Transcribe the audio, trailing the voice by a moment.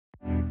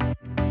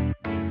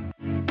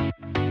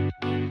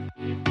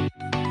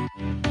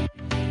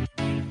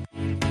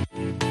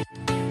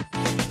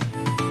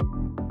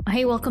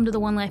Hey, welcome to the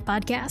One Life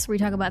Podcast, where we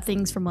talk about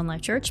things from One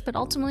Life Church, but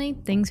ultimately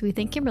things we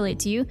think can relate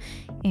to you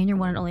and your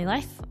one and only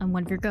life. I'm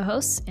one of your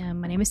co-hosts,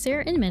 and my name is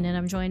Sarah Inman, and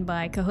I'm joined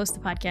by co-host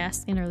of the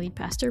podcast and our lead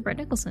pastor, Brett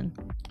Nicholson.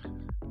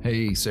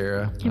 Hey,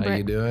 Sarah. Hey, how Brett.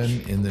 you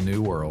doing in the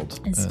new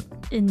world?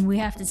 And we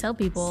have to tell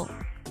people,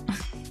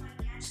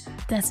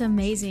 that's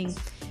amazing.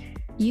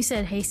 You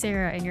said, hey,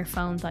 Sarah, and your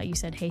phone thought you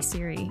said, hey,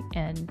 Siri,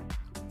 and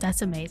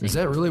that's amazing. Is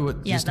that really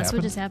what just happened?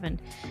 What just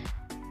happened.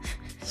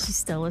 She's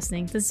still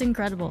listening. This is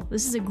incredible.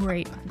 This is a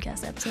great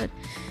podcast episode.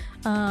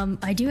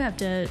 I do have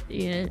to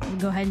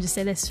go ahead and just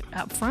say this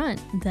up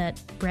front,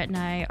 that Brett and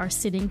I are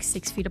sitting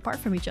 6 feet apart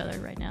from each other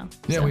right now.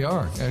 Yeah, So, we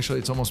are. Actually,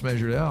 it's almost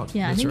measured out.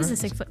 Yeah, That's I think right.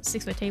 it's a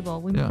six foot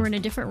table. Yeah. We're in a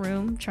different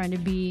room trying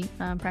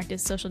to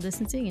practice social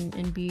distancing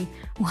and be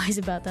wise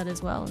about that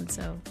as well. And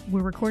so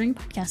we're recording a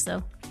podcast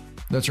though.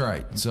 That's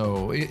right.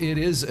 So it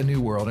is a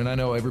new world, and I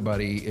know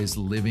everybody is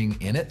living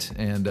in it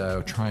and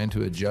trying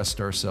to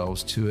adjust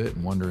ourselves to it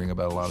and wondering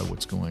about a lot of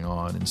what's going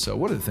on. And so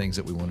one of the things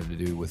that we wanted to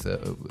do with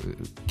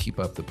keep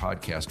up the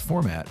podcast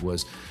format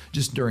was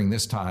just during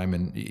this time,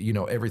 and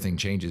everything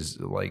changes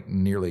like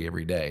nearly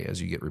every day as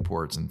you get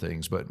reports and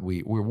things, but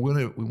we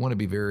want to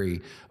be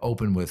very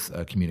open with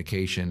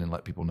communication and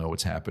let people know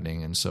what's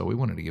happening. And so we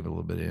wanted to give a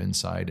little bit of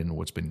insight into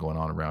what's been going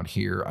on around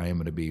here. I am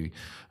going to be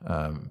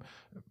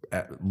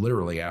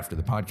literally after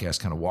the podcast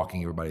kind of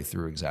walking everybody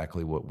through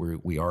exactly what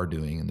we are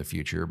doing in the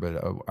future.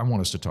 But I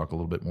want us to talk a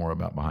little bit more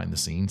about behind the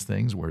scenes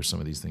things, where some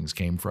of these things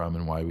came from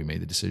and why we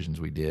made the decisions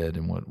we did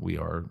and what we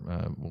are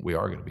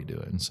going to be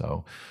doing.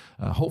 So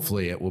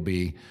hopefully it will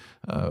be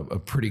a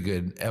pretty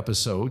good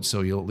episode,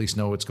 so you'll at least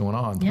know what's going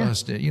on. Yeah.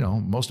 Plus,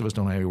 most of us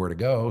don't have anywhere to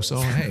go. So,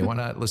 hey, why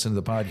not listen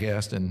to the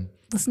podcast and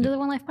Listen to the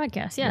One Life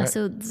Podcast. Yeah. Right.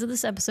 So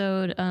this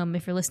episode,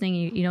 if you're listening,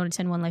 you don't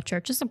attend One Life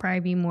Church, this will probably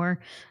be more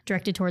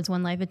directed towards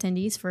One Life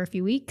attendees for a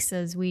few weeks,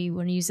 as we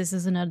want to use this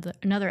as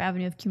another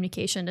avenue of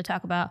communication to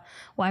talk about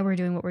why we're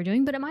doing what we're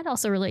doing. But it might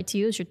also relate to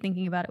you as you're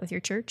thinking about it with your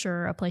church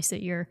or a place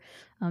that you're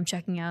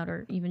checking out,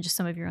 or even just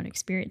some of your own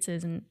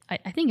experiences. And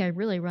I think I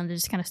really wanted to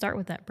just kind of start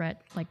with that,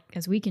 Brett, like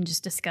as we can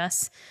just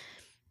discuss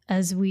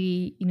as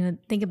we,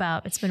 think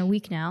about, it's been a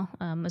week now.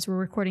 As we're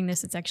recording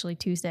this, it's actually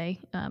Tuesday,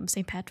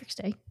 St. Patrick's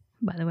Day,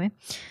 by the way.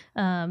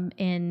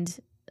 And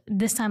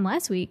this time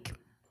last week,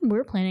 we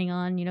were planning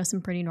on,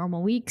 some pretty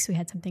normal weeks. We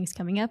had some things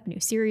coming up, a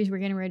new series we're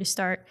getting ready to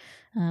start.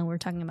 We're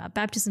talking about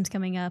baptisms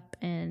coming up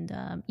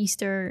and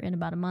Easter in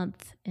about a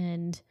month.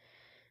 And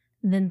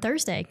then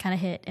Thursday kind of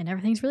hit and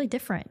everything's really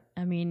different.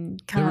 I mean,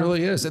 it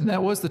really is. And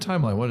that was the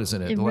timeline,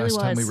 wasn't it? It The really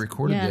last time we was.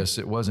 recorded Yeah. this,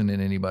 it wasn't in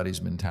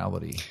anybody's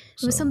mentality.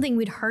 It was something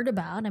we'd heard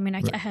about. I mean,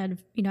 I had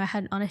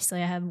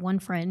one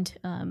friend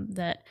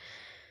that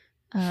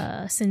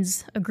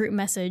sends a group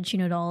message,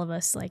 to all of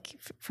us, like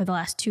for the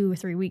last 2 or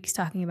 3 weeks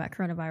talking about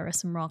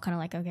coronavirus. And we're all kind of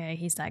like, okay,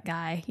 he's that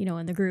guy,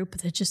 in the group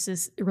that just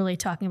is really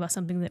talking about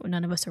something that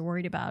none of us are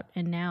worried about.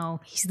 And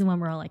now he's the one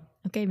we're all like,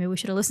 okay, maybe we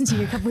should have listened to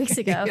you a couple weeks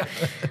ago. Yeah,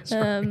 that's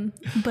right.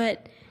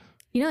 But,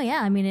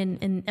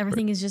 and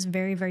everything is just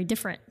very, very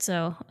different.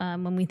 So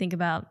when we think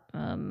about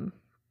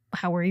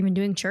how we're even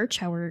doing church,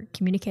 how we're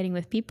communicating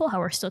with people, how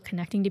we're still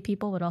connecting to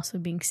people, but also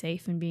being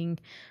safe and being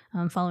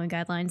following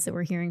guidelines that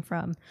we're hearing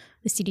from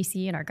the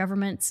CDC and our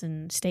governments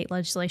and state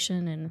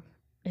legislation, and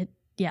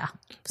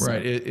So,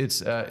 Right.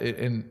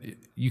 And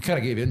you kind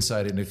of gave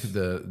insight into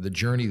the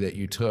journey that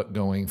you took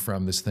going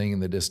from this thing in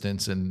the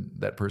distance, and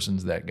that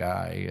person's that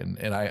guy.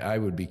 And I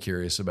would be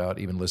curious about,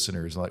 even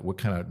listeners, like what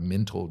kind of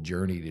mental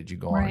journey did you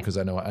go on? Right. Because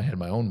I know I had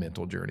my own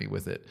mental journey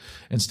with it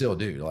and still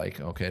do.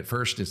 Like, okay, at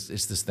first it's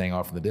this thing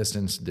off in the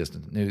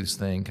distant news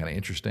thing, kind of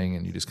interesting,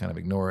 and you just kind of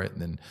ignore it.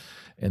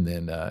 And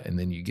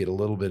then you get a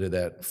little bit of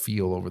that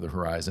feel over the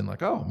horizon,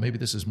 like, oh, maybe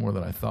this is more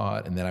than I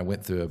thought. And then I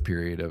went through a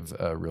period of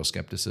real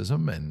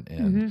skepticism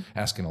and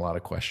asking a lot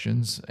of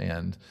questions.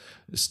 And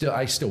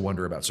I still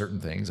wonder about certain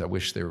things. I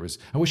wish you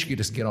could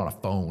just get on a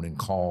phone and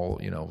call,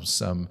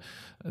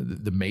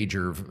 the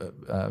major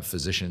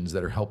physicians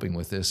that are helping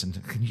with this,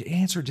 and can you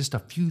answer just a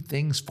few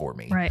things for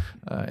me? Right.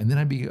 And then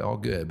I'd be all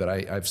good. But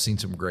I've seen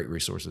some great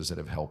resources that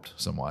have helped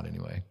somewhat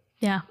anyway.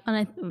 Yeah.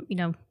 And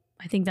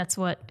I think that's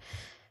what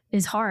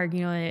is hard,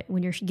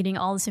 when you're getting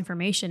all this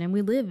information, and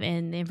we live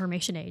in the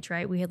information age,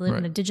 right? We live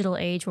in a digital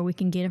age where we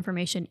can get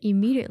information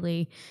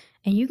immediately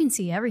and you can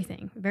see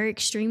everything, very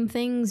extreme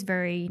things,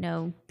 very,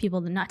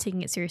 people not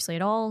taking it seriously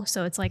at all.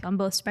 So it's like on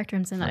both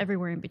spectrums and not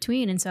everywhere in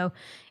between. And so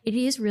it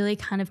is really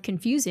kind of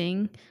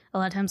confusing a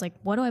lot of times, like,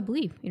 what do I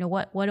believe?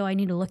 What do I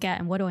need to look at,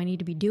 and what do I need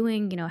to be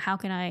doing? How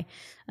can I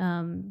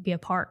be a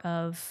part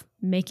of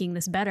making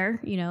this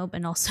better,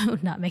 and also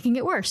not making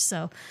it worse?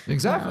 So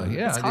exactly.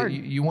 It's hard.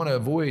 You want to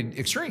avoid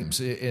extremes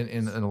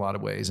in a lot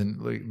of ways.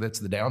 And that's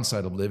the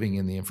downside of living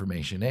in the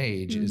information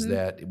age, is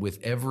that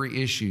with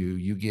every issue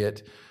you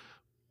get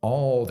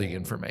all the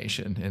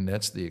information, and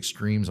that's the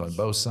extremes on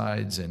both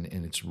sides, and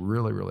it's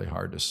really, really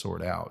hard to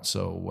sort out.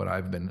 So what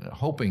I've been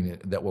hoping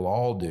that we'll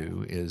all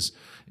do is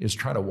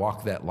try to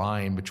walk that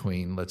line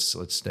between let's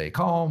stay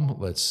calm,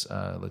 let's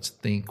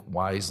think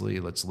wisely,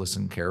 let's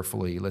listen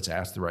carefully, let's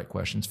ask the right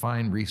questions,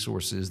 find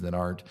resources that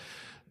aren't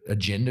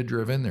agenda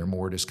driven. They're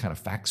more just kind of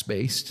facts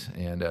based,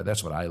 and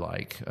that's what I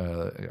like.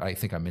 I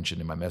think I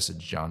mentioned in my message,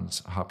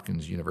 Johns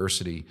Hopkins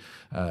University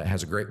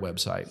has a great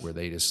website where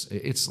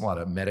it's a lot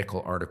of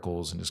medical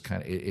articles and just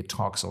kind of it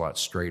talks a lot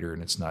straighter,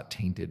 and it's not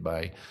tainted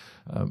by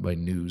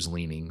news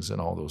leanings and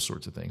all those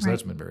sorts of things. Right.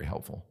 That's been very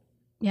helpful.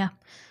 Yeah.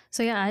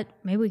 So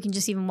maybe we can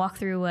just even walk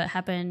through what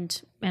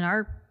happened in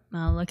our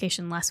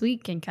location last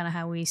week and kind of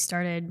how we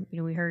started.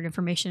 We heard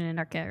information in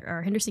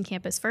our Henderson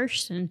campus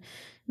first and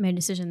made a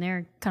decision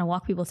there, kind of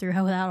walk people through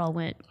how that all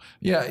went.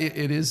 Yeah,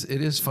 it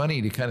is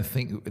funny to kind of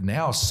think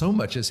now so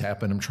much has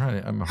happened.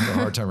 I'm having a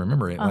hard time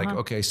remembering it. Like,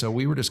 okay, so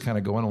we were just kind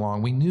of going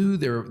along. We knew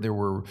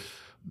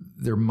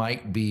there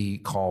might be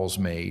calls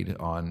made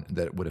on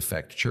that would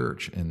affect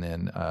church. And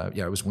then,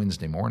 it was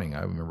Wednesday morning.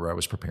 I remember I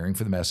was preparing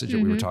for the message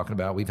that we were talking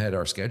about. We've had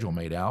our schedule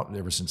made out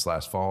ever since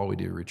last fall. We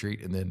did a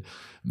retreat. And then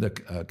the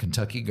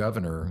Kentucky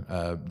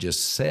governor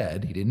just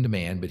said, he didn't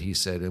demand, but he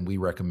said, and we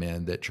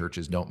recommend that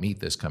churches don't meet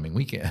this coming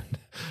weekend.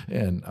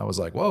 And I was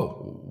like,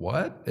 whoa,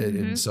 what?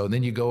 And so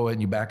then you go and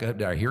you back up.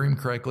 Did I hear him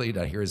correctly?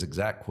 Did I hear his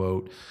exact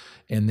quote?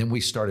 And then we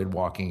started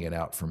walking it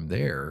out from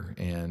there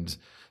and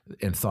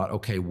thought,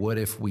 okay, what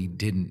if we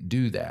didn't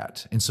do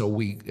that? And so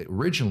we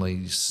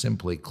originally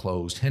simply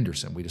closed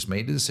Henderson. We just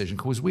made the decision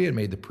because we had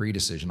made the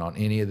pre-decision on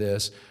any of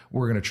this.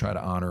 We're going to try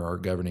to honor our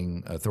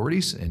governing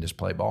authorities and just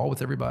play ball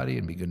with everybody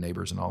and be good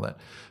neighbors and all that.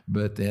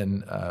 But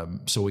then,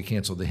 so we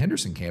canceled the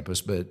Henderson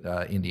campus,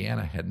 but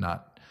Indiana had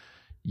not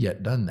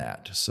yet done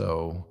that.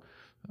 So,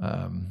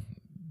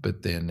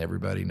 but then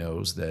everybody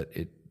knows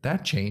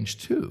that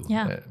changed too.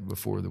 Yeah.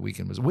 Before the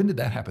weekend was. When did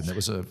that happen?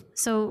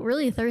 So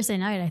really Thursday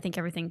night, I think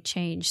everything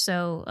changed.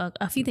 So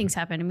a few things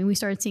happened. I mean, we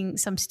started seeing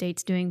some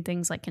states doing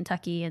things like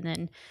Kentucky. And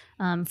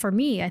then for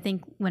me, I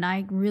think when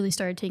I really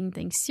started taking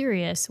things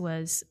serious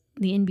was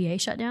the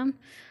NBA shutdown.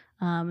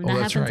 And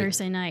that happened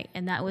Thursday night.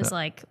 And that was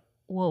like,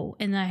 whoa.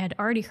 And I had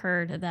already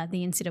heard that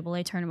the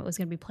NCAA tournament was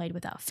going to be played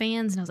without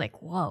fans. And I was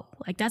like, whoa,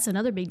 like that's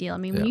another big deal. I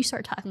mean, when you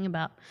start talking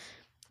about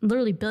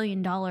literally $1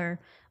 billion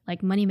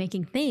like money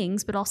making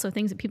things, but also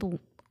things that people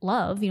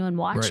love, and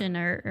watch and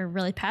are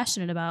really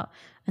passionate about.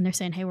 And they're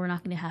saying, hey, we're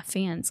not going to have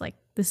fans. Like,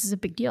 this is a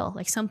big deal.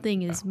 Like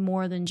something is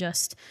more than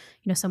just,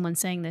 someone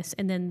saying this.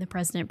 And then the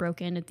president broke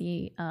in at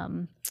the,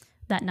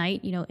 that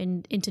night,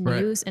 into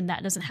news. And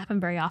that doesn't happen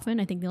very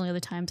often. I think the only other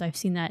times I've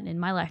seen that in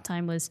my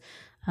lifetime was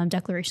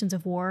declarations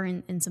of war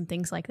and some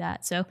things like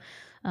that. So,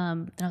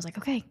 and I was like,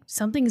 okay,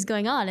 something's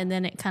going on. And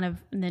then and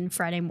then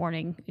Friday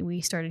morning we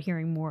started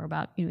hearing more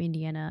about,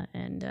 Indiana.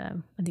 And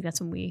I think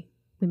that's when we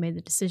made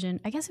the decision.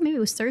 I guess maybe it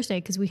was Thursday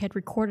because we had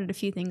recorded a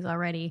few things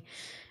already.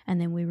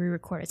 And then we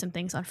re-recorded some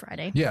things on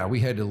Friday. Yeah,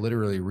 we had to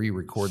literally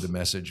re-record the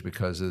message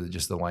because of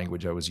just the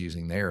language I was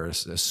using there,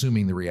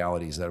 assuming the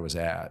realities that I was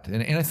at.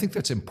 And I think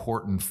that's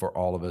important for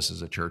all of us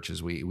as a church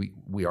as we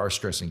are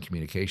stressing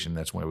communication.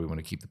 That's why we want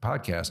to keep the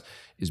podcast,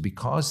 is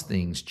because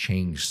things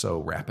change so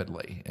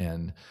rapidly.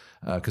 And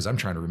because I'm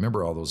trying to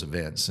remember all those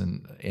events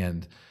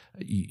and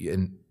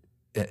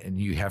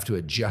you have to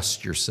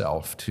adjust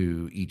yourself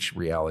to each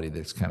reality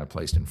that's kind of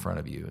placed in front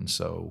of you. And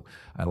so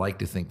I like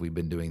to think we've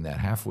been doing that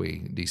halfway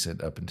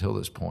decent up until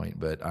this point,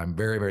 but I'm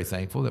very, very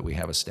thankful that we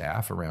have a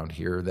staff around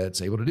here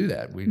that's able to do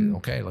that.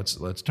 Okay,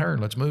 let's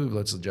turn, let's move,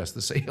 let's adjust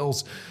the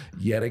sails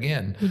yet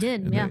again. We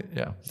did, and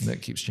yeah. And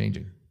that keeps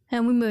changing.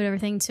 And we moved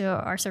everything to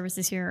our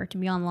services here to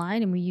be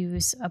online, and we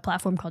use a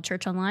platform called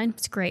Church Online.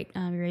 It's great.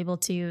 You're able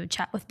to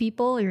chat with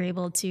people. You're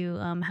able to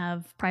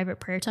have private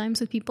prayer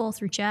times with people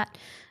through chat,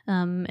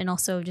 and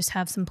also just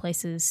have some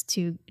places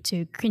to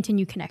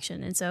continue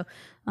connection. And so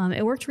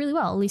it worked really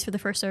well, at least for the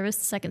first service.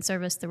 The second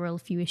service, there were a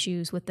few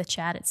issues with the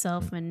chat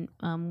itself, and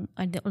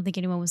I don't think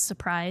anyone was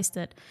surprised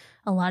that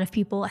a lot of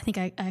people, I think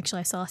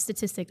I saw a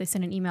statistic. They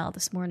sent an email out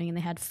this morning, and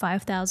they had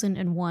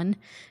 5,001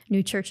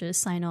 new churches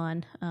sign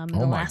on in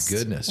the last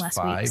week.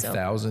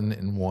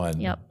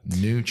 5,001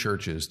 new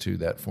churches to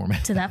that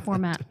format. To that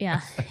format,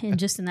 yeah, and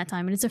just in that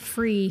time. And it's a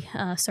free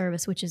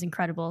service, which is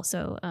incredible.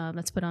 So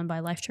that's put on by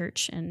Life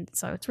Church. And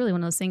so it's really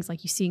one of those things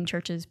like you seeing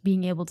churches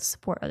being able to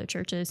support other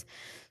churches.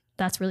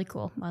 That's really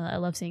cool. I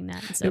love seeing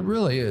that. So. It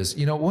really is.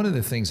 One of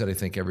the things that I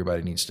think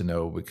everybody needs to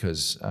know,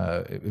 because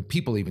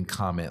people even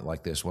comment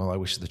like this, well, I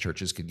wish the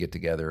churches could get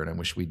together and I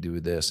wish we'd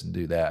do this and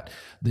do that.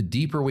 The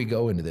deeper we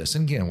go into this,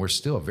 and again, we're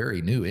still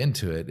very new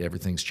into it.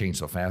 Everything's changed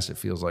so fast. It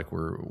feels like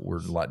we're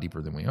a lot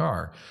deeper than we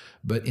are.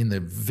 But in the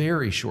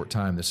very short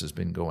time this has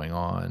been going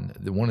on,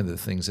 one of the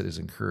things that has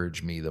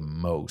encouraged me the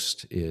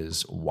most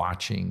is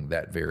watching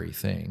that very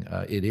thing.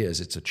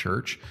 It's a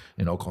church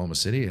in Oklahoma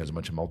City. It has a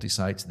bunch of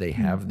multi-sites. They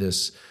have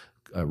this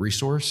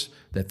resource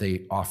that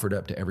they offered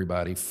up to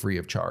everybody free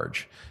of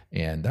charge.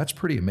 And that's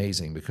pretty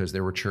amazing because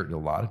there were a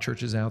lot of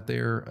churches out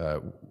there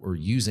were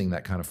using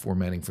that kind of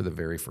formatting for the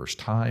very first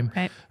time.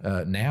 Right.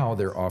 Now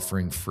they're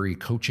offering free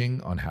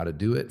coaching on how to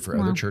do it for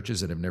other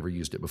churches that have never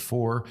used it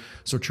before.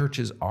 So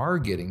churches are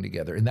getting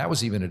together. And that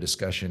was even a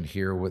discussion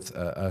here with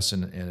us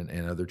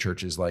and other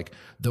churches, like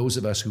those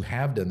of us who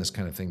have done this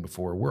kind of thing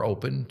before. We're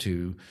open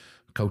to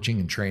coaching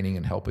and training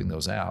and helping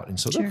those out. And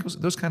so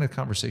those kind of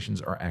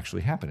conversations are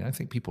actually happening. I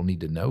think people need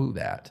to know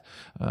that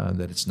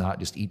it's not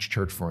just each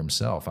church for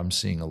himself. I'm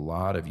seeing a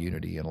lot of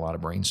unity and a lot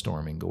of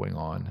brainstorming going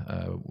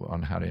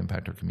on how to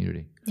impact our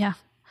community. Yeah.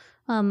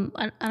 And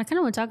I kind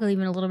of want to talk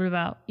even a little bit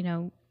about,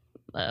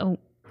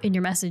 in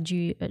your message,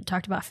 you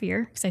talked about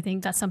fear, because I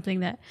think that's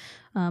something that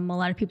a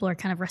lot of people are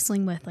kind of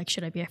wrestling with. Like,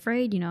 should I be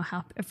afraid?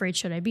 How afraid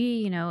should I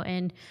be?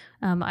 And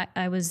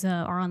I was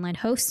our online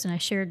host, and I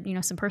shared,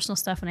 some personal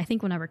stuff. And I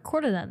think when I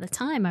recorded that at the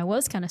time, I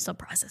was kind of still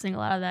processing a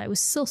lot of that. It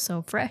was still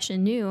so fresh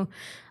and new.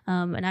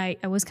 And I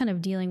was kind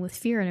of dealing with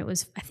fear. And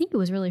I think it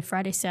was really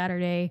Friday,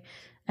 Saturday,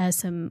 we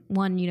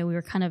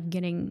were kind of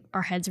getting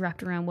our heads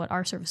wrapped around what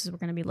our services were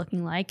going to be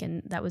looking like.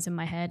 And that was in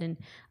my head. And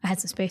I had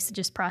some space to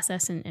just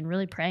process and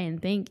really pray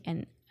and think.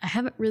 And I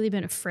haven't really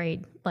been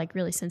afraid,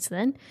 really since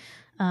then.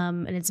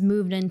 And it's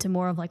moved into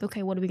more of like,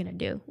 okay, what are we going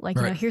to do?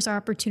 Here's our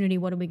opportunity.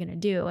 What are we going to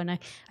do? And I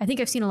think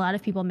I've seen a lot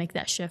of people make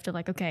that shift of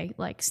like, okay,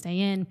 stay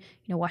in,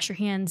 wash your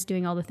hands,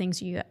 doing all the things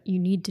you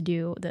need to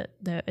do that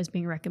is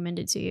being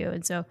recommended to you.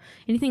 And so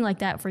anything like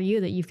that for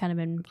you that you've kind of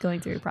been going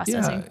through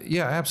processing?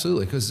 Yeah,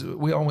 absolutely. Because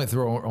we all went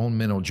through our own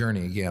mental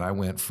journey. Again, I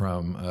went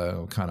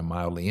from kind of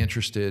mildly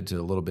interested to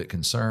a little bit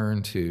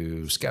concerned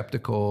to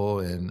skeptical.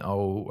 And,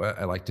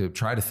 I like to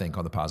try to think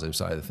on the positive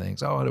side of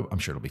things. I'm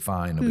sure it'll be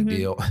fine. No big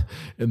deal.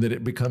 And then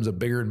it becomes a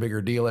bigger and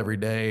bigger deal every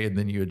day. And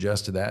then you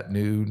adjust to that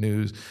new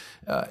news.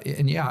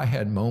 I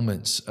had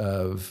moments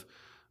of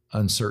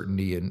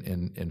uncertainty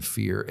and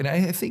fear. And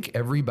I think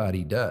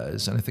everybody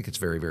does. And I think it's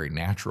very, very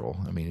natural.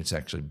 I mean, it's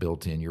actually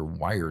built in. You're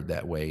wired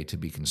that way to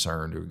be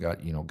concerned, or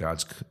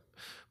God's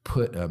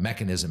put a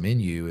mechanism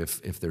in you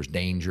if there's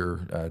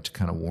danger to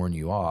kind of warn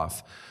you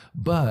off.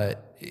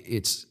 But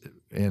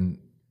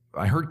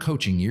I heard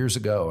coaching years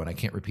ago, and I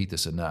can't repeat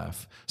this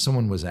enough.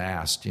 Someone was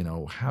asked,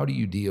 how do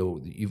you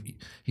deal?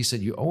 He said,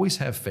 you always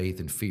have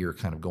faith and fear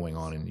kind of going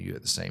on in you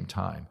at the same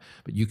time,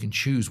 but you can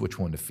choose which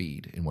one to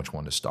feed and which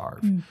one to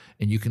starve. And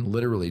you can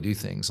literally do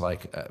things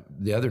like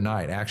the other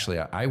night, actually,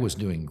 I was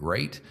doing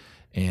great.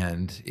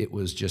 And it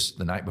was just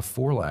the night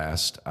before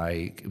last,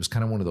 it was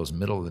kind of one of those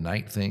middle of the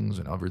night things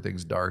when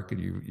everything's dark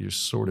and you're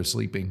sort of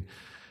sleeping.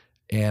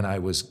 And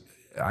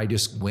I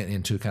just went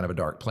into kind of a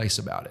dark place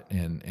about it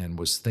and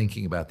was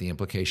thinking about the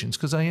implications,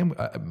 because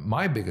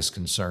my biggest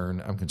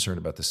concern, I'm concerned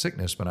about the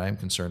sickness, but I am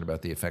concerned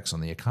about the effects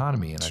on the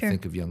economy. And I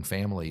think of young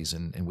families,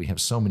 and we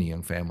have so many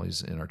young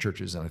families in our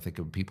churches. And I think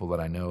of people that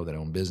I know that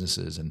own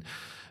businesses, and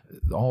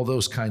all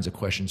those kinds of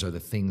questions are the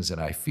things that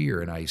I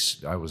fear. And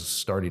I was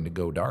starting to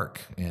go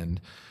dark. And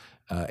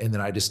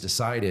then I just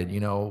decided,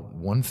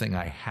 one thing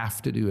I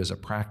have to do as a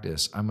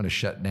practice, I'm going to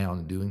shut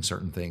down doing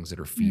certain things that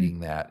are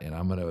feeding that. And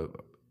I'm going to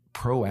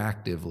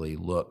proactively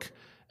look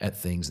at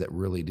things that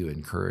really do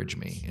encourage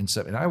me.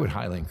 And I would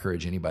highly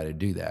encourage anybody to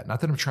do that. Not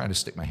that I'm trying to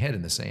stick my head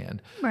in the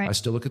sand. Right. I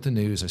still look at the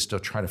news. I still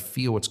try to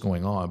feel what's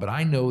going on, but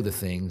I know the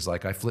things,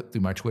 like I flip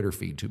through my Twitter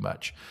feed too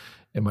much,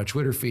 and my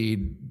Twitter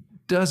feed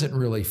doesn't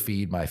really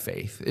feed my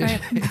faith.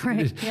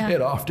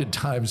 It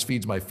oftentimes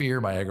feeds my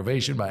fear, my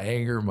aggravation, my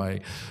anger,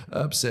 my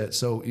upset.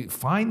 So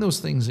find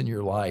those things in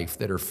your life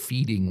that are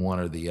feeding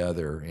one or the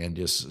other, and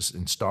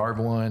starve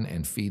one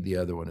and feed the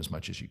other one as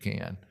much as you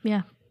can.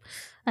 Yeah.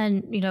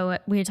 And,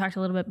 we had talked a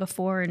little bit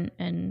before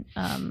and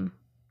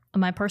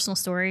my personal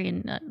story,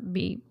 and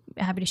be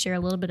happy to share a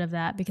little bit of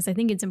that, because I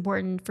think it's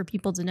important for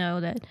people to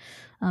know that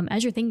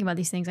as you're thinking about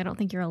these things, I don't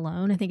think you're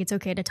alone. I think it's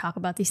okay to talk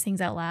about these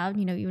things out loud,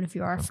 even if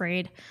you are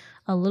afraid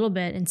a little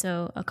bit. And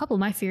so a couple of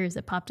my fears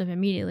that popped up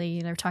immediately,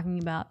 they're talking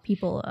about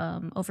people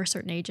over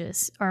certain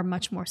ages are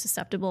much more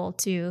susceptible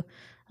to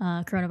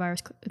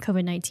coronavirus,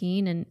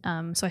 COVID-19.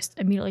 And so I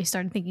immediately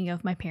started thinking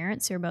of my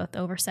parents, who are both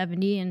over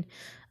 70, and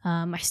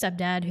my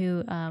stepdad,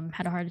 who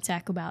had a heart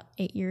attack about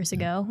 8 years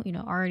ago,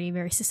 already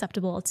very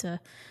susceptible to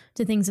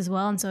things as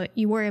well. And so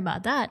you worry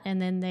about that.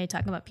 And then they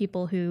talk about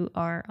people who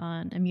are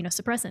on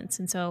immunosuppressants.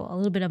 And so a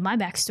little bit of my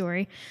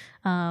backstory,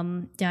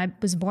 I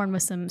was born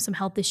with some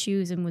health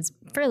issues and was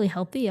fairly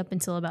healthy up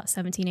until about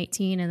 17,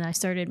 18. And then I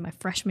started my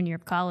freshman year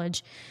of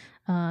college.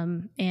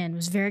 And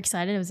was very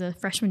excited. I was a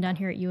freshman down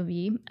here at U of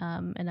E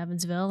in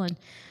Evansville,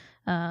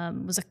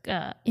 and was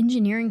a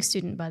engineering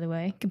student, by the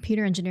way,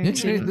 computer engineering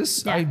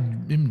student. I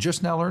am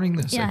just now learning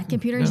this. Yeah,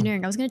 computer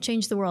engineering. I was going to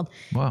change the world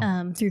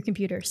through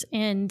computers.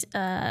 And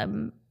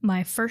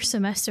my first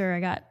semester, I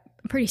got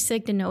pretty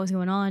sick, didn't know what was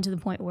going on, to the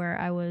point where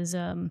I was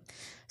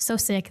so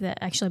sick that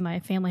actually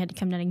my family had to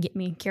come down and get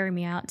me, carry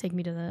me out, take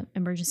me to the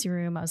emergency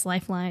room. I was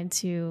lifelined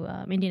to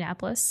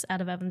Indianapolis out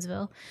of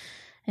Evansville.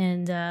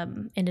 And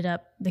ended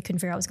up, they couldn't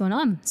figure out what was going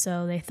on.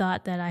 So they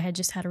thought that I had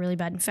just had a really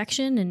bad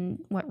infection and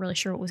weren't really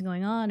sure what was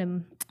going on.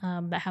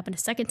 And that happened a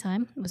second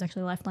time. It was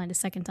actually lifelined a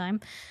second time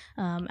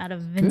out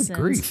of Vincent.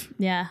 Good grief.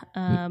 Yeah.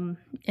 And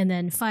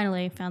then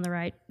finally found the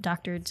right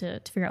doctor to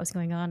figure out what's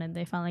going on. And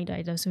they finally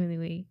diagnosed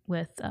me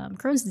with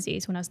Crohn's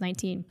disease when I was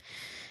 19.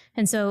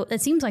 And so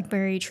it seems like a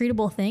very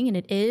treatable thing, and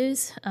it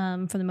is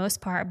for the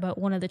most part, but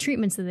one of the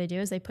treatments that they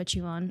do is they put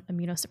you on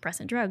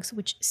immunosuppressant drugs,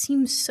 which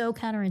seems so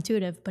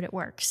counterintuitive, but it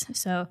works.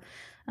 So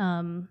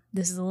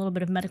This is a little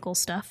bit of medical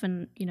stuff,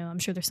 and I'm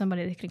sure there's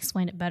somebody that can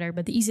explain it better.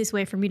 But the easiest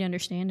way for me to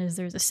understand is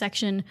there's a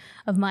section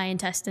of my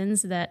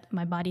intestines that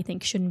my body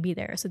thinks shouldn't be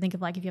there. So think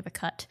of like if you have a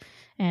cut,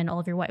 and all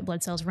of your white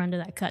blood cells run to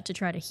that cut to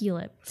try to heal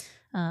it.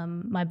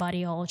 My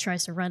body all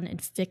tries to run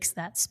and fix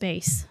that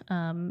space.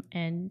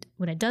 And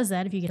when it does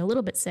that, if you get a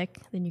little bit sick,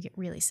 then you get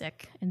really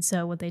sick. And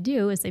so what they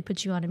do is they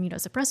put you on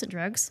immunosuppressant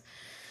drugs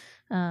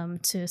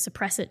to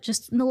suppress it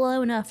just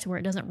low enough to where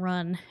it doesn't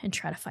run and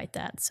try to fight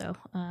that. So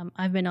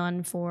I've been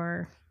on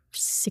for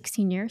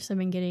 16 years. I've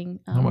been getting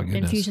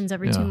infusions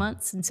every 2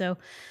 months. And so,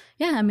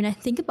 yeah, I mean, I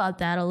think about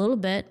that a little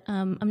bit.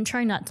 I'm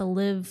trying not to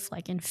live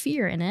like in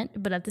fear in it,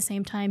 but at the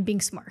same time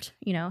being smart,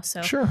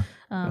 so Sure.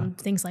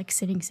 Things like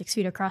sitting 6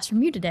 feet across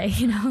from you today,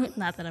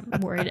 not that I'm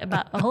worried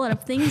about a whole lot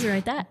of things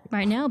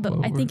right now,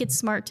 but I think it's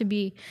smart to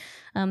be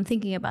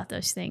thinking about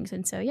those things.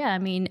 And so, yeah, I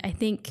mean, I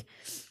think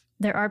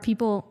there are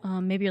people,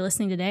 maybe you're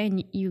listening today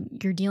and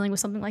you're dealing with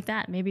something like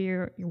that. Maybe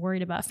you're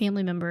worried about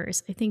family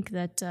members. I think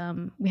that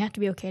we have to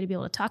be okay to be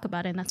able to talk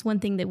about it. And that's one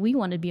thing that we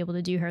want to be able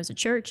to do here as a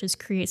church is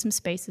create some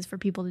spaces for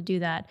people to do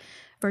that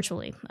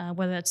virtually,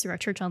 whether that's through our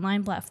church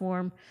online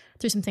platform,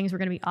 through some things we're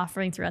going to be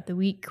offering throughout the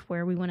week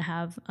where we want to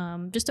have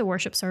just a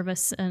worship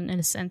service in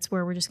a sense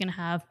where we're just going to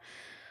have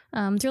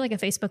through like a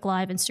Facebook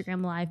Live,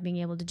 Instagram Live, being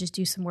able to just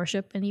do some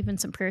worship and even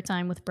some prayer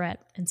time with Brett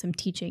and some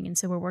teaching. And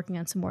so we're working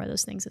on some more of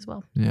those things as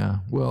well. Yeah.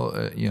 Well,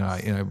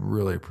 I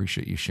really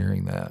appreciate you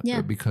sharing that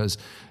because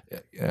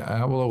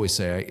I will always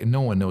say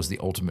no one knows the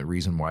ultimate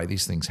reason why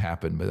these things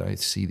happen, but I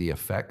see the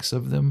effects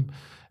of them,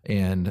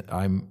 and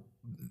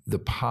the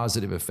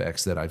positive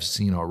effects that I've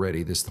seen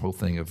already, this whole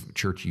thing of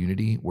church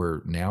unity,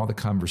 where now the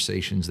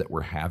conversations that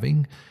we're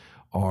having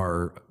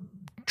are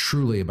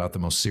truly about the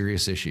most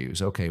serious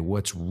issues. Okay,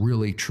 what's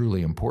really,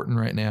 truly important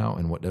right now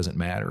and what doesn't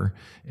matter.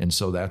 And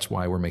so that's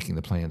why we're making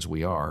the plans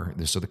we are.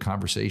 So the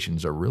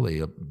conversations are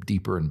really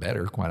deeper and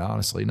better, quite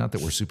honestly. Not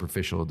that we're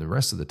superficial the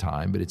rest of the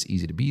time, but it's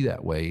easy to be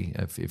that way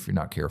if you're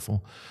not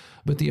careful.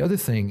 But the other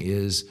thing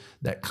is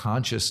that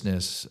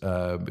consciousness,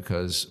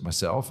 because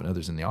myself and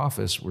others in the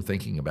office were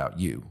thinking about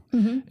you.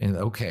 Mm-hmm. And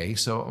okay,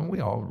 so we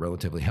all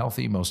relatively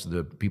healthy. Most of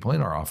the people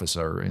in our office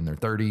are in their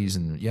 30s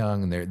and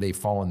young, and they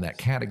fall in that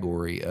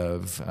category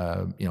of,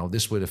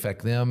 this would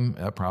affect them,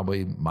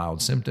 probably mild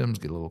symptoms,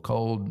 get a little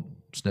cold,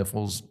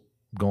 sniffles,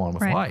 go on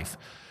with life.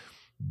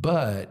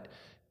 But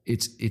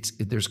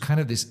there's kind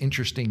of this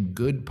interesting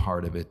good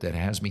part of it that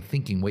has me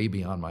thinking way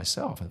beyond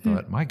myself. I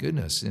thought, my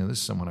goodness, this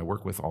is someone I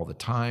work with all the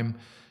time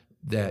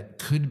that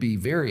could be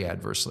very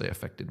adversely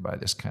affected by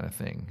this kind of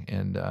thing.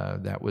 And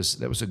that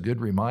was a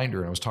good reminder.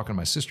 And I was talking to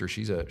my sister.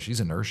 She's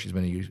a nurse. She's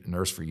been a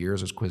nurse for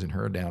years. I was quizzing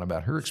her down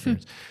about her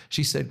experience.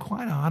 She said,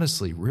 quite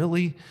honestly,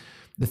 really,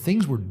 the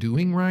things we're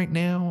doing right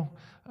now,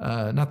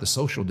 not the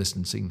social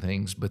distancing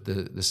things, but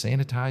the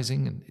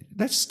sanitizing, and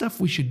that's stuff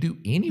we should do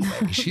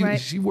anyway.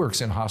 She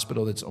works in a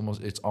hospital it's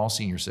all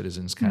senior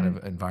citizens kind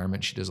of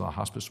environment. She does a lot of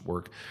hospice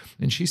work.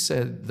 And she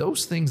said,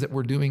 those things that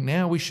we're doing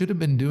now, we should have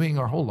been doing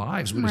our whole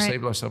lives. We'd have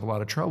saved ourselves a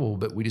lot of trouble,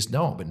 but we just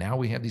don't. But now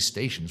we have these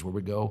stations where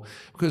we go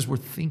because we're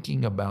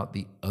thinking about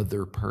the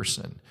other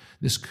person.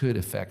 This could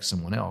affect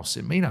someone else.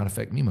 It may not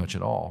affect me much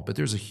at all, but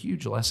there's a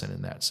huge lesson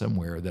in that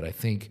somewhere that I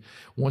think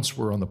once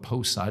we're on the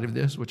post side of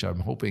this, which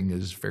I'm hoping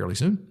is fairly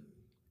soon,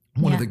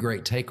 one of the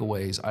great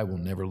takeaways, I will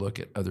never look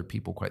at other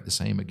people quite the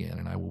same again,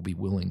 and I will be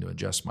willing to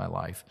adjust my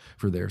life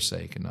for their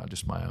sake and not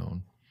just my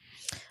own.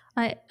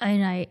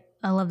 I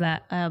love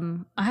that.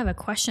 I have a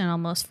question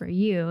almost for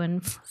you,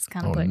 and it's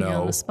kind of putting you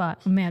on the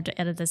spot. We may have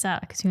to edit this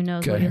out because who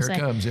knows what you'll say.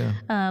 Here it comes,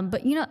 yeah.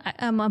 But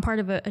I'm part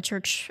of a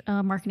church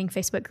marketing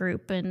Facebook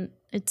group, and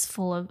it's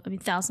full of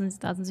thousands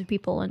and thousands of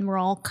people, and we're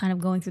all kind of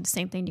going through the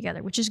same thing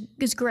together, which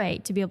is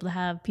great to be able to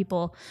have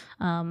people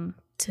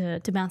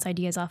to bounce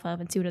ideas off of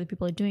and see what other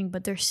people are doing.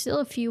 But there's still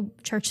a few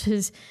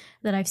churches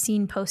that I've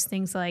seen post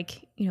things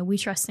like, we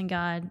trust in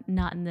God,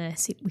 not in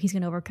this. He's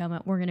going to overcome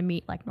it. We're going to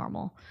meet like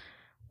normal.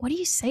 What do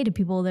you say to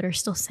people that are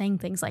still saying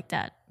things like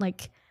that?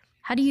 Like,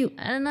 how do you,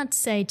 and not to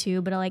say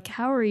too, but like,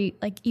 how are you,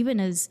 like, even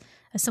as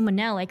someone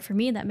now, like for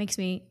me, that makes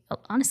me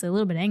honestly a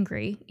little bit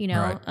angry,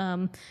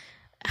 Right.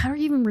 How are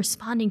you even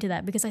responding to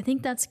that? Because I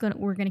think that's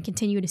we're going to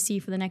continue to see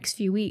for the next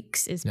few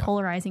weeks is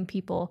polarizing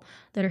people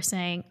that are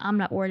saying, I'm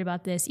not worried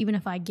about this, even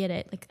if I get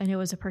it. Like I know there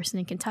was a person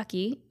in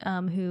Kentucky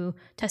who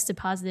tested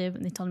positive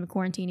and they told him to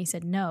quarantine. He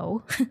said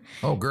no.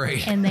 Oh,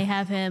 great. And they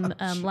have him,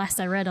 last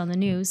I read on the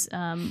news,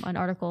 an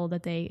article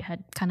that they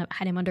had kind of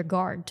had him under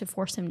guard to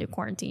force him to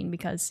quarantine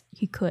because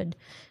he could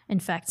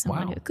infect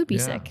someone who could be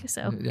sick.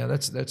 So yeah,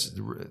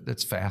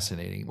 that's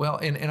fascinating. Well,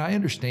 and I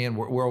understand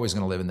we're always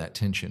going to live in that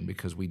tension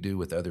because we do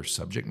with other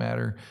subject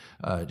matter,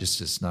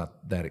 just it's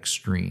not that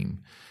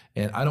extreme.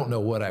 And I don't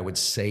know what I would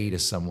say to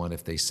someone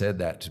if they said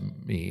that to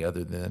me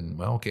other than,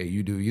 well, okay,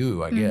 you do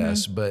you, I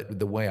guess. But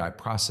the way I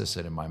process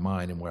it in my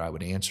mind and what I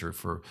would answer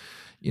for,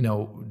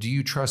 do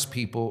you trust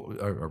people,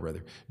 or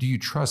rather, do you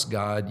trust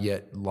God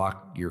yet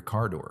lock your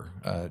car door?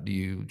 Do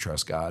you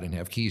trust God and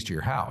have keys to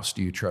your house?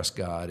 Do you trust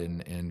God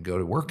and go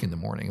to work in the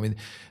morning? I mean,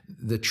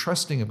 the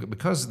trusting of,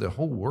 because the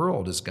whole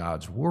world is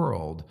God's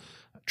world,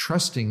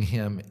 trusting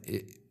him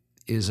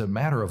is a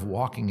matter of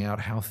walking out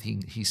how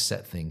he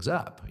set things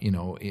up.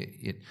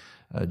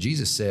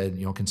 Jesus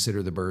said,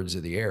 consider the birds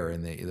of the air.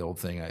 And the old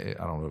thing, I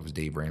don't know if it was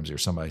Dave Ramsey or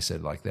somebody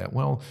said like that.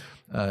 Well,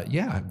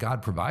 yeah,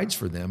 God provides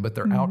for them, but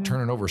they're out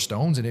turning over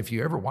stones. And if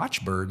you ever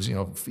watch birds,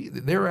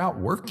 they're out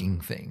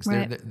working things.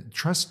 Right.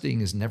 Trusting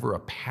is never a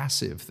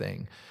passive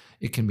thing.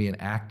 It can be an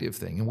active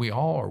thing. And we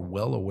all are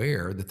well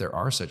aware that there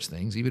are such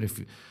things. Even if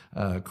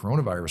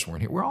coronavirus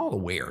weren't here, we're all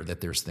aware that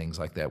there's things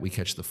like that. We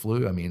catch the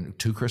flu. I mean,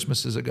 2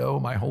 Christmases ago,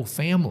 my whole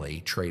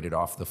family traded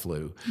off the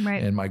flu.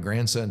 Right. And my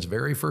grandson's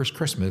very first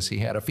Christmas, he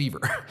had a fever.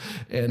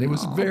 And it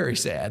was very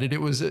sad.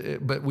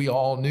 And but we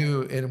all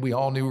knew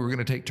we were going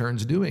to take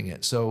turns doing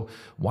it. So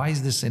why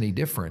is this any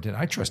different? And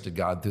I trusted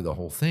God through the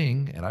whole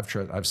thing. And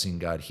I've seen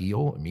God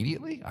heal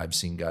immediately. I've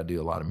seen God do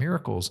a lot of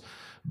miracles.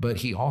 But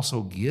he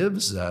also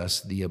gives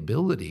us the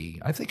ability,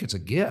 I think it's a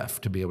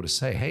gift, to be able to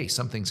say, hey,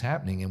 something's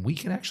happening and we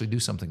can actually do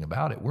something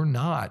about it. We're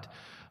not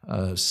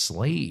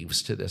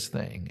slaves to this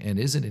thing. And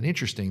isn't it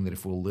interesting that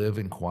if we'll live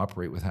and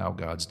cooperate with how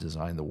God's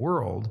designed the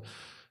world,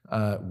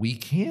 we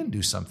can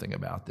do something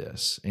about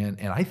this? And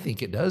I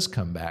think it does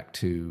come back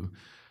to,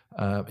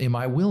 am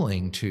I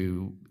willing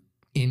to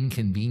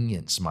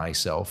inconvenience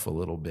myself a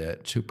little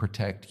bit to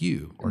protect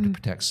you or to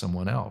protect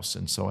someone else?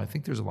 And so I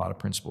think there's a lot of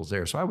principles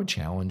there. So I would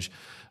challenge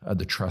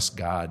the trust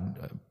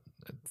God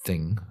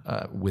thing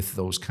with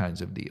those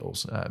kinds of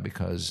deals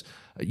because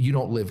you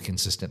don't live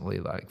consistently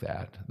like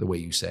that the way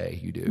you say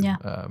you do.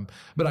 Yeah.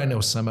 But I know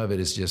some of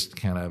it is just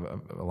kind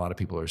of, a lot of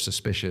people are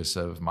suspicious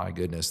of, my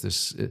goodness,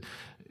 this...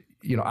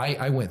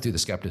 I went through the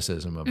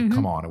skepticism of,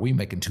 come on, are we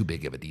making too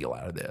big of a deal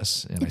out of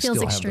this? And it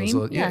feels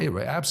extreme. Yeah,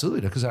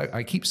 absolutely. Because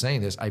I keep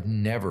saying this. I've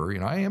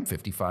never, I am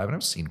 55 and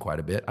I've seen quite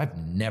a bit. I've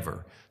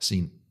never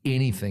seen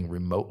anything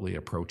remotely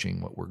approaching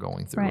what we're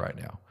going through right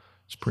now.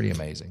 It's pretty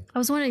amazing. I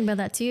was wondering about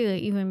that too.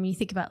 Even when you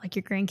think about like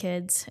your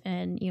grandkids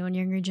and, and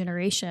younger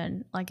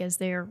generation, like as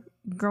they're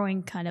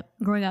growing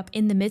up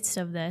in the midst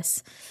of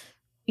this,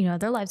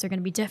 their lives are going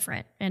to be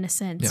different in a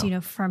sense,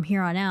 from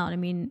here on out. I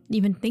mean,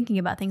 even thinking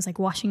about things like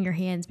washing your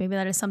hands, maybe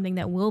that is something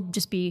that will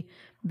just be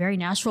very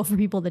natural for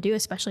people to do,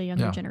 especially a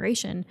younger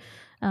generation.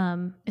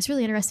 It's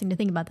really interesting to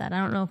think about that. I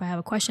don't know if I have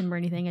a question or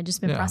anything. I've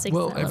just been processing that.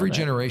 Well, every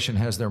generation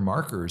has their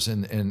markers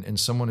and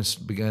someone has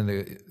begun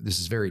to, this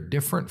is very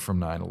different from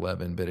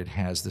 9/11, but it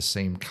has the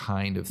same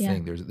kind of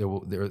thing.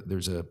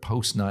 There's a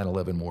post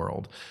 9/11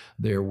 world.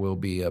 There will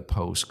be a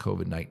post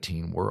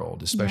COVID-19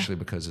 world, especially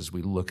because as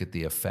we look at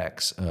the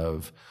effects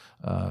of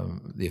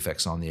on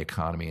the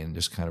economy and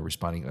just kind of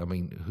responding. I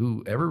mean,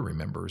 whoever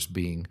remembers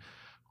being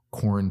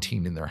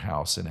quarantined in their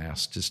house and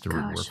asked just to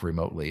work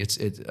remotely.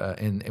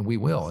 And we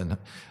will. And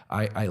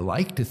I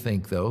like to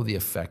think, though, the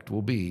effect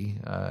will be,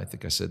 I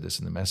think I said this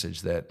in the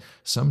message, that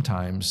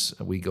sometimes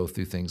we go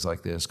through things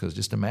like this, because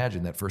just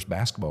imagine that first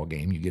basketball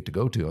game you get to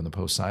go to on the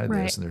post side of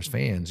this, and there's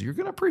fans, you're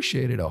going to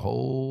appreciate it a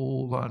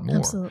whole lot more.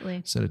 Absolutely.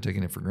 Instead of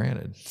taking it for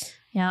granted.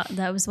 Yeah,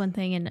 that was one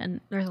thing.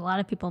 And there's a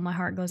lot of people my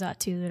heart goes out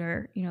to that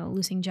are,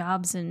 losing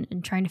jobs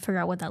and trying to figure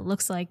out what that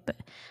looks like. But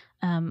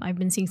I've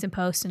been seeing some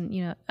posts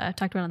and, I've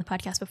talked about on the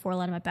podcast before, a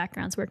lot of my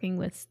background's working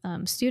with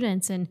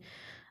students, and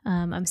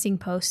I'm seeing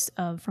posts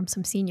from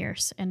some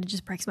seniors, and it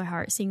just breaks my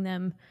heart seeing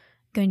them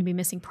going to be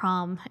missing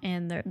prom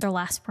and their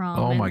last prom.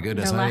 Oh my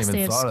goodness, their I last hadn't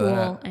day even of thought school.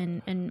 of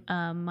that.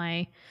 And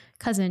my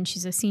cousin,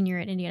 she's a senior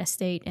at Indiana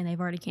State, and they've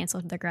already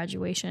canceled their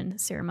graduation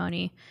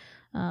ceremony.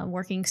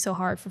 Working so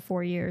hard for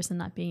 4 years and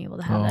not being able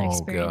to have that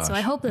experience. So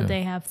I hope that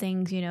they have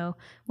things,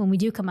 when we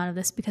do come out of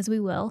this, because we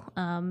will,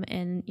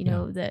 and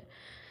that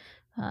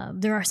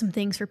there are some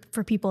things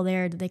for people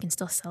there that they can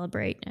still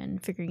celebrate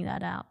and figuring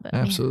that out. But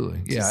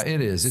absolutely.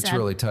 It is. It's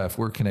really tough.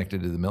 We're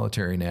connected to the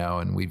military now,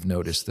 and we've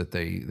noticed that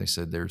they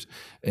said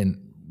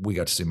we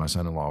got to see my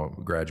son-in-law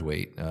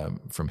graduate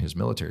from his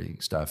military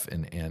stuff.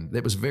 And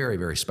it was very,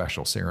 very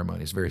special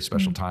ceremony. It's a very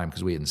special time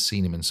because we hadn't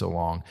seen him in so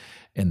long,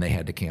 and they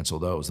had to cancel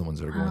those, the ones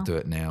that are going through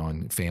it now.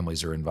 And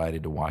families are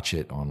invited to watch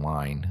it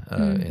online.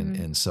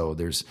 And so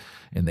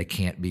and they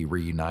can't be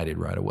reunited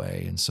right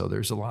away. And so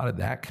there's a lot of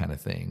that kind of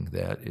thing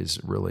that is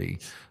really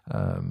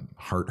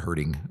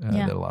heart-hurting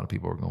that a lot of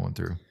people are going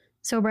through.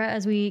 So, Brett,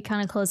 as we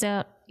kind of close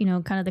out,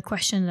 kind of the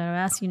question that I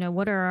asked,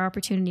 what are our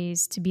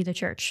opportunities to be the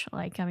church?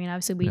 Like, I mean,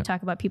 obviously we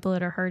talk about people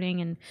that are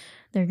hurting and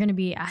they're going to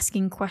be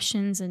asking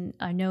questions. And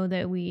I know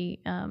that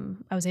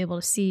I was able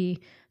to see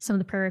some of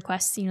the prayer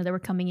requests, that were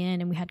coming in,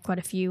 and we had quite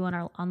a few on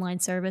our online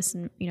service.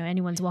 And,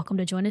 anyone's welcome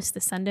to join us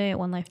this Sunday at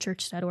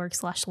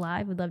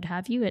onelifechurch.org/live. We'd love to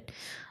have you at,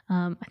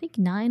 I think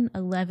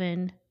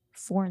 9/11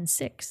 4 and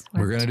 6.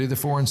 We're going to do the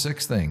 4 and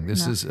 6 thing.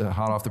 This is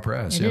hot off the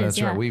press.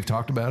 That's right. We've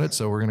talked about it.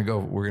 So we're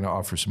going to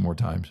offer some more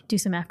times. Do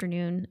some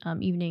afternoon,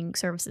 evening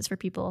services for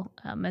people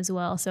as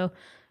well. So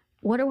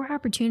what are our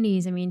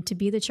opportunities? I mean, to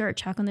be the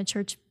church, how can the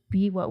church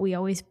be what we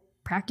always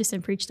practice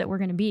and preach that we're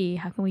going to be?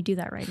 How can we do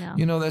that right now?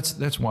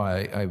 That's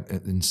why I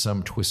in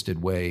some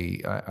twisted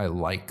way, I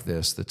like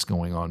this that's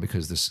going on,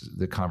 because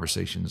the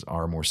conversations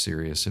are more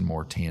serious and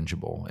more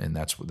tangible. And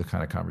that's what the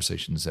kind of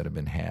conversations that have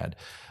been had.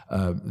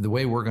 The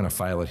way we're going to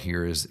file it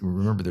here is,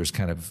 remember, there's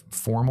kind of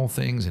formal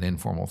things and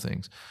informal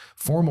things.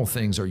 Formal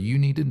things are, you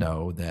need to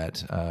know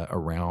that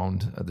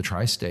around the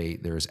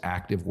tri-state, there's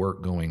active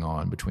work going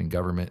on between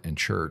government and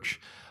church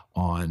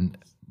on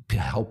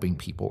helping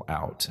people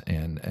out.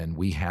 And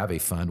we have a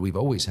fund. We've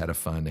always had a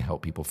fund to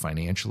help people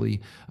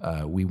financially.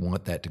 We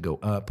want that to go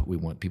up. We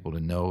want people to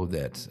know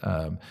that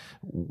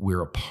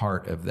we're a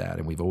part of that,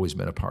 and we've always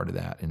been a part of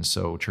that. And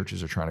so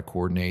churches are trying to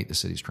coordinate, the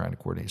city's trying to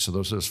coordinate. So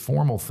those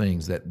formal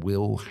things that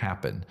will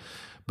happen.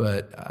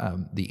 But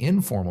the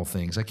informal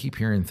things, I keep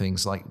hearing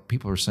things like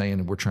people are saying,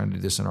 and we're trying to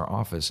do this in our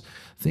office,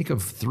 think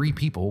of 3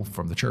 people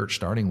from the church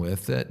starting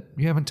with that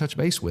you haven't touched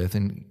base with,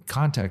 and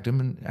contact them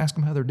and ask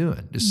them how they're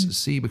doing. Just to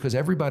see, because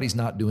everybody's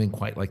not doing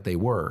quite like they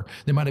were.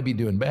 They might be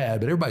doing bad,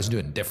 but everybody's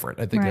doing different.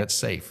 I think that's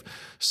safe.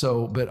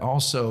 So, but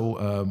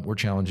also we're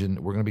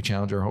going to be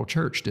challenging our whole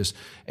church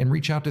and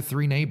reach out to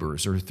 3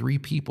 neighbors or 3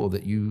 people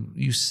that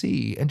you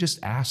see, and just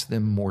ask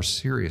them more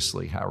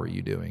seriously, how are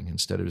you doing?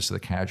 Instead of just the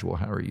casual,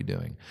 how are you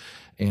doing?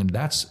 And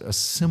that's a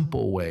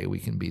simple way we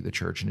can be the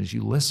church. And as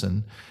you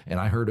listen, and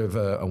I heard of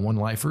a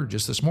one-lifer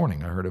just this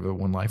morning. I heard of a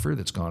one-lifer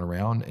that's gone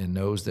around and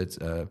knows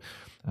that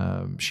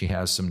she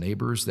has some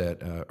neighbors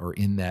that are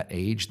in that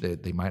age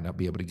that they might not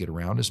be able to get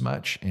around as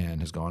much,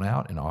 and has gone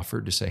out and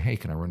offered to say, hey,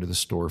 can I run to the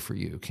store for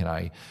you?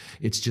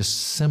 It's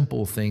just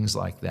simple things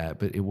like that,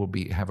 but it will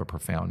have a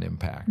profound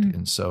impact.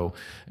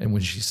 And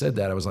when she said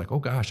that, I was like, oh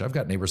gosh, I've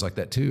got neighbors like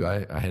that too.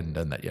 I hadn't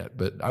done that yet,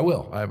 but I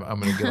will. I'm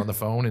going to get on the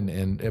phone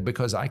and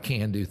because I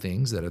can do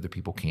things that other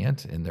people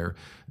can't, and they're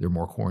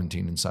more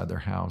quarantined inside their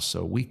house.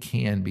 So we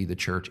can be the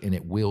church, and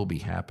it will be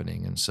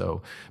happening. And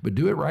so, but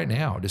do it right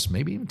now. Just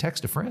maybe even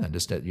text a friend,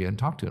 just that you haven't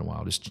talked to in a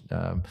while. Just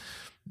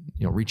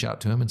reach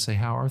out to them and say,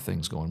 how are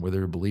things going? Whether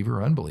they're a believer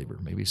or unbeliever,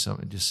 maybe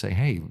just say,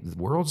 hey,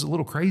 the world's a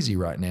little crazy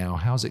right now.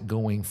 How's it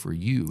going for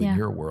you in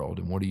your world?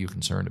 And what are you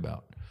concerned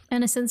about?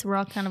 In a sense, we're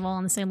all kind of all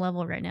on the same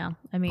level right now.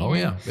 I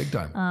mean, big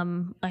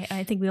time.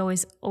 I think we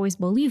always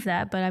believe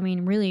that, but I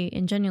mean, really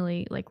and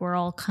genuinely, like, we're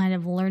all kind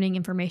of learning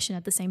information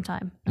at the same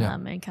time,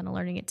 and kind of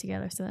learning it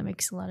together. So that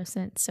makes a lot of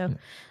sense. So,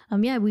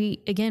 we are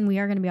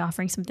going to be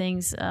offering some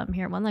things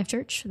here at One Life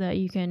Church that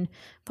you can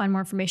find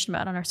more information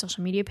about on our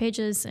social media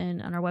pages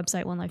and on our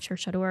website,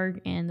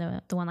 onelifechurch.org, and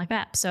the One Life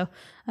app. So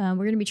we're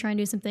going to be trying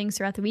to do some things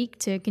throughout the week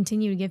to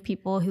continue to give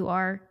people who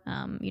are,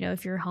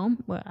 if you're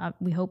home,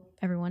 we hope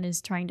everyone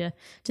is trying to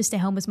stay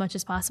home as much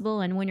as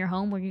possible. And when you're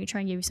home, we're going to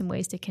try and give you some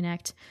ways to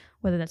connect,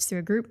 whether that's through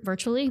a group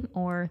virtually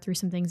or through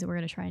some things that we're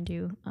going to try and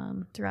do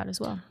throughout as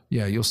well.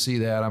 Yeah, you'll see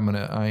that. When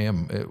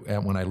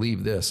I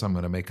leave this, I'm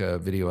going to make a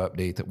video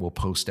update that we'll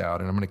post out,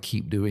 and I'm going to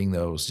keep doing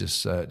those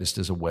just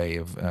as a way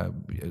of,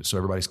 so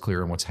everybody's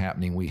clear on what's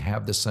happening. We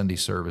have the Sunday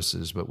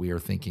services, but we are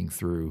thinking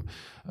through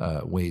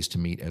ways to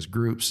meet as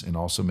groups, and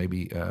also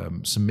maybe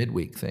some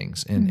midweek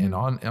things. And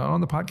on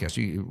the podcast,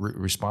 you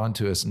respond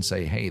to us and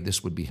say, hey,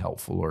 this would be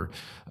helpful, or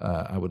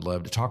I would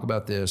love to talk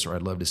about this, or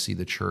I'd love to see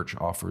the church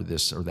offer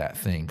this or that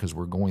thing, because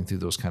we're going through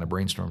those kind of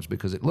brainstorms,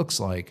 because it looks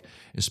like,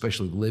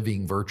 especially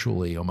living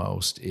virtually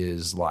almost,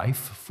 is life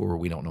for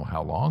we don't know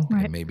how long.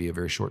 Right. It may be a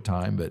very short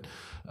time, but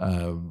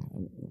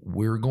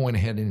we're going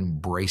ahead and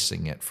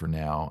embracing it for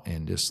now,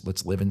 and just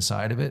let's live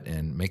inside of it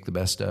and make the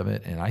best of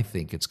it. And I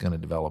think it's going to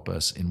develop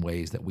us in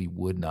ways that we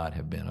would not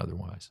have been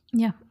otherwise.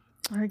 Yeah.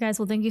 All right, guys.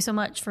 Well, thank you so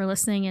much for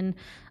listening.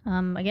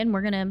 And again,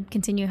 we're going to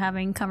continue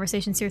having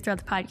conversations here throughout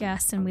the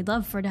podcast, and we'd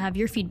love to have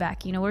your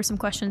feedback. What are some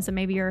questions that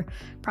maybe you're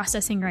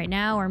processing right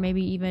now, or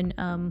maybe even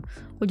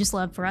would just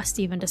love for us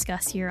to even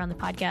discuss here on the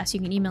podcast?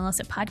 You can email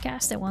us at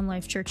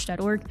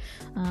podcast@onelifechurch.org.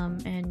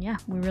 And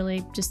we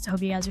really just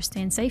hope you guys are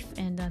staying safe,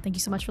 and thank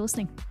you so much for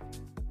listening.